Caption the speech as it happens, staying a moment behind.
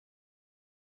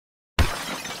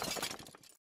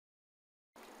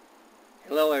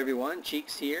Hello everyone,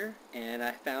 Cheeks here, and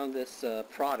I found this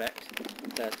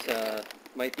product that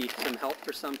might be some help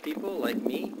for some people like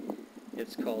me.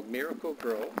 It's called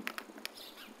Miracle-Gro,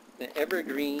 the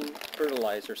Evergreen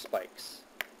Fertilizer Spikes.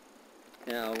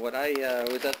 Now, what I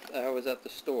was at the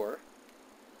store.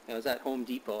 I was at Home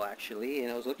Depot actually,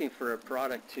 and I was looking for a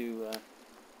product to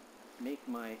make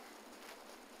my.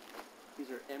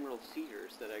 These are Emerald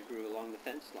Cedars that I grew along the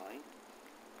fence line.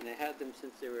 And I had them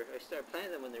since I started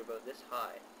planting them when they were about this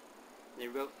high. They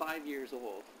were about 5 years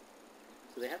old.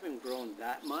 So they haven't grown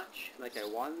that much like I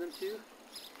wanted them to.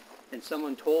 And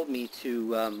someone told me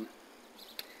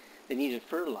they needed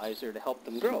fertilizer to help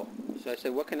them grow. So I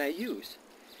said, what can I use?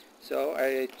 So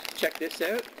I checked this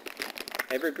out,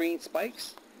 Evergreen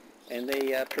Spikes, and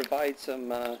they provide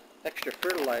some extra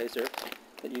fertilizer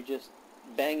that you just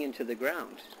bang into the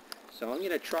ground. So I'm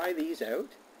going to try these out,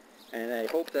 and I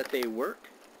hope that they work.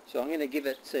 So I'm going to give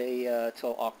it, say,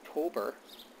 till October,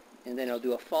 and then I'll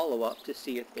do a follow-up to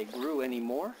see if they grew any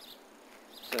more.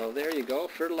 So there you go,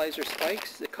 fertilizer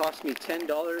spikes. It cost me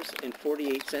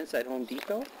 $10.48 at Home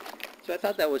Depot. So I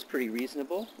thought that was pretty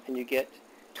reasonable, and you get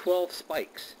 12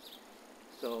 spikes.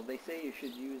 So they say you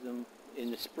should use them in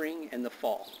the spring and the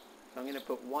fall. So I'm going to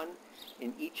put one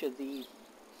in each of these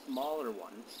smaller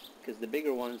ones, because the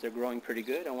bigger ones are growing pretty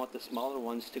good. I want the smaller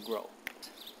ones to grow.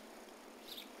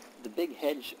 The big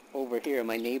hedge over here,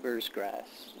 my neighbor's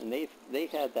grass, and they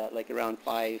had that like around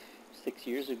 5-6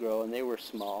 years ago, and they were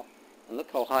small. And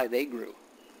look how high they grew.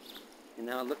 And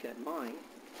now look at mine.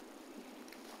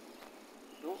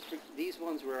 These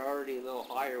ones were already a little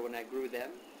higher when I grew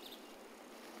them.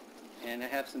 And I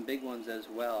have some big ones as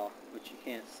well, which you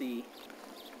can't see.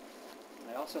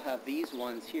 I also have these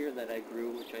ones here that I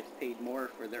grew, which I paid more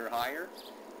for. They're higher.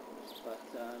 But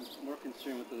I'm more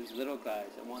concerned with those little guys.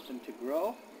 I want them to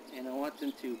grow, and I want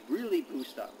them to really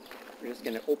boost up. We're just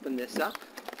going to open this up.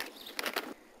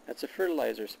 That's a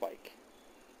fertilizer spike.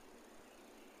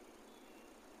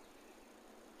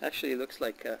 Actually, it looks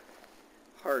like a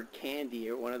hard candy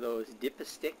or one of those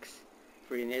dip-a-sticks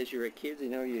for as you were kids. You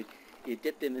know, you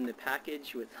dip them in the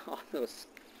package with all those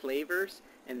flavors,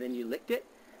 and then you licked it.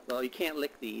 Well, you can't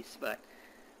lick these, but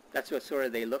that's what sort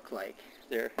of they look like.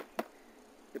 They're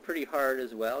pretty hard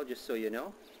as well, just so you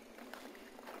know.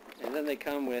 And then they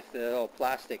come with a little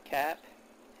plastic cap.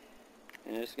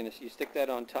 And you stick that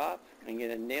on top. I'm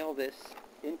going to nail this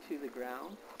into the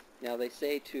ground. Now they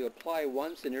say to apply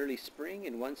once in early spring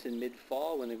and once in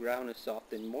mid-fall when the ground is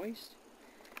soft and moist.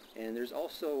 And there's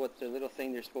also what the little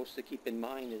thing they're supposed to keep in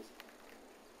mind is,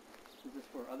 this is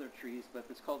for other trees, but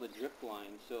it's called a drip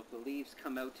line. So if the leaves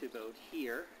come out to about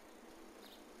here,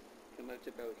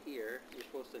 you're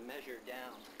supposed to measure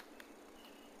down.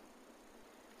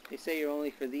 They say you're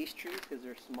only for these trees because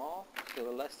they're small, so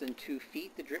they're less than 2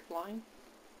 feet, the drip line.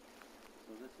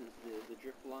 So this is the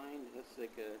drip line. That's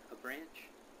like a branch.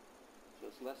 So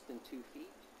it's less than 2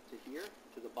 feet to here,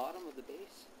 to the bottom of the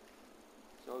base.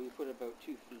 So you put about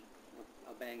 2 feet.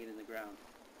 I'll bang it in the ground.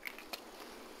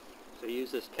 So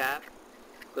use this cap,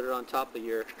 put it on top of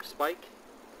your spike.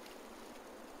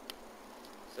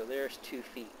 So there's 2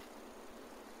 feet.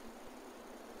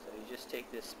 So you just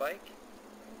take this spike,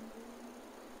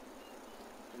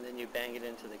 and then you bang it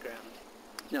into the ground.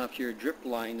 Now if your drip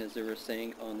line, as they were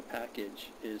saying on the package,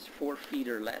 is 4 feet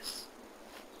or less,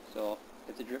 so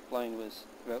if the drip line was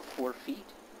about 4 feet,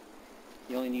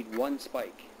 you only need 1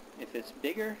 spike. If it's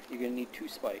bigger, you're going to need 2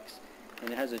 spikes. And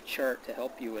it has a chart to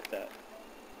help you with that.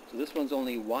 So this one's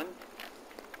only 1.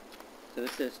 So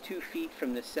this says 2 feet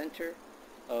from the center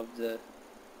of the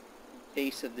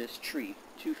base of this tree.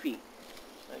 2 feet.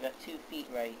 So I got 2 feet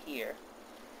right here.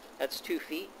 That's 2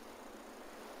 feet.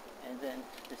 And then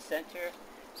the center,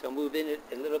 so move in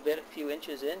a little bit, a few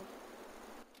inches in.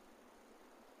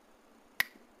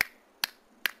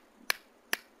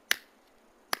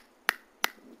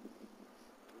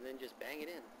 And then just bang it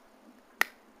in.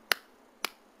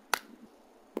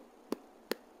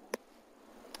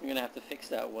 I'm going to have to fix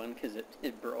that one because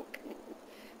it broke.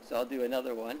 So I'll do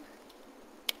another one.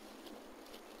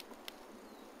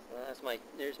 So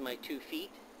there's my 2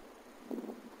 feet.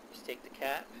 Just take the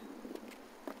cap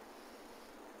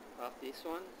off this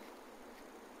one.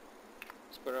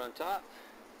 Just put it on top.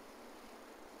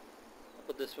 I'll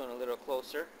put this one a little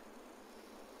closer.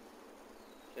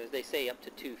 Because they say up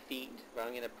to 2 feet, but I'm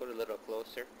going to put it a little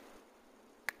closer.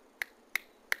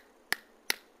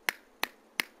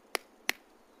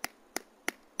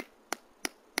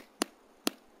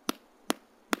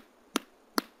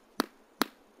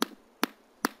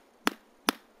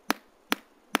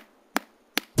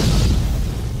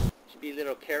 Be a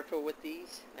little careful with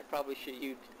these. I probably should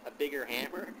use a bigger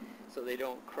hammer so they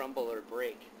don't crumble or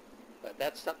break. But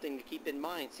that's something to keep in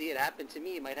mind. See, it happened to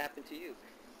me, it might happen to you.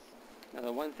 Now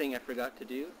the one thing I forgot to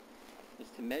do is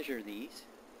to measure these.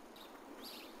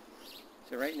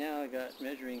 So right now I got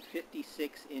measuring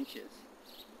 56 inches.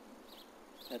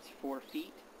 That's 4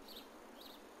 feet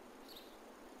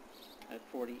at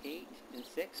 48 and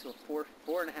 6, so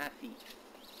 4.5 feet.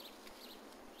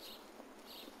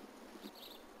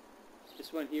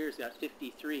 This one here has got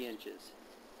 53 inches.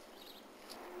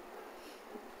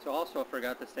 So also I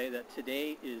forgot to say that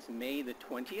today is May the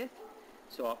 20th.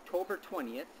 So October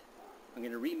 20th, I'm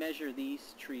going to remeasure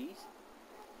these trees.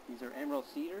 These are Emerald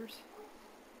Cedars.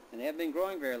 And they haven't been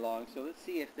growing very long, so let's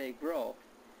see if they grow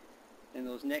in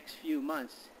those next few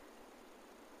months.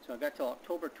 So I got till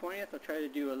October 20th. I'll try to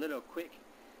do a little quick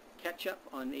catch up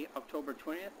on the October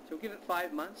 20th. So we'll give it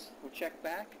 5 months. We'll check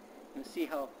back and see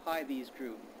how high these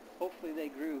grew. Hopefully they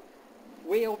grew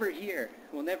way over here.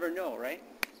 We'll never know, right?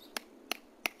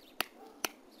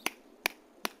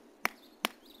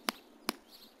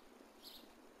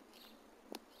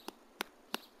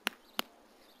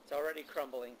 It's already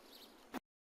crumbling.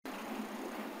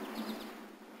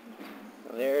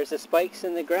 Well, there's the spikes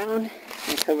in the ground.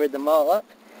 I covered them all up.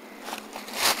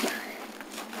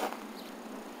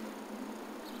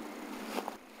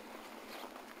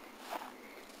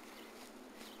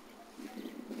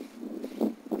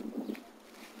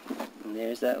 And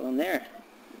there's that one there.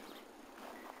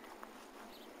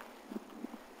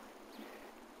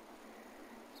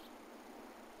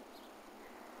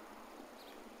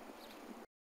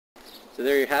 So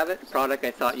there you have it, a product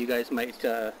I thought you guys might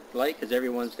like, because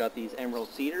everyone's got these Emerald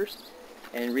Cedars,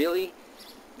 and really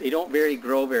they don't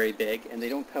grow very big, and they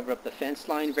don't cover up the fence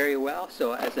line very well.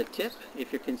 So as a tip,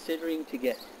 if you're considering to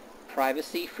get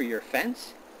privacy for your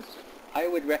fence, I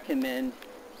would recommend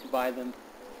to buy them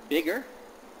bigger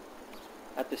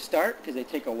at the start, because they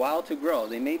take a while to grow.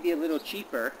 They may be a little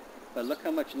cheaper, but look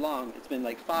how much long. It's been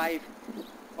like 5,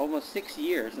 almost 6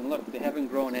 years, and look, they haven't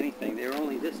grown anything. They were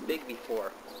only this big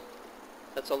before.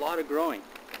 That's a lot of growing.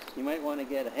 You might want to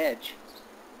get a hedge.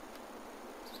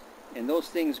 And those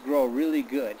things grow really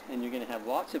good, and you're going to have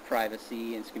lots of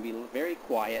privacy, and it's going to be very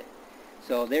quiet.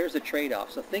 So there's a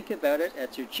trade-off. So think about it.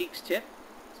 That's your cheeks tip,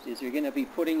 is you're going to be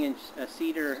putting in a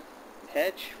cedar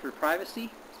hedge for privacy.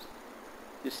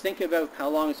 Just think about how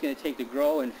long it's going to take to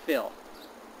grow and fill.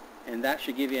 And that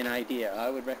should give you an idea. I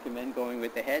would recommend going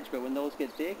with the hedge, but when those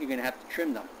get big, you're going to have to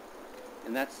trim them.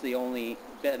 And that's the only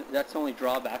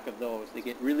drawback of those. They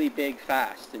get really big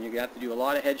fast, and you're going to have to do a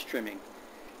lot of hedge trimming.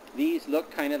 These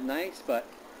look kind of nice, but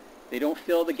they don't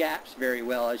fill the gaps very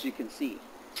well, as you can see.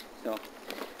 So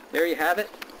there you have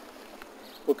it.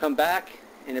 We'll come back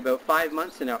in about 5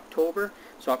 months in October.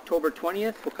 So October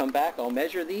 20th, we'll come back. I'll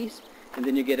measure these, and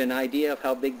then you get an idea of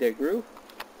how big they grew.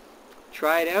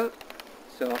 Try it out.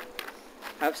 So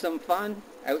have some fun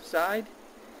outside.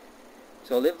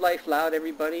 So live life loud,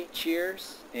 everybody.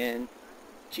 Cheers, and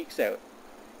cheeks out.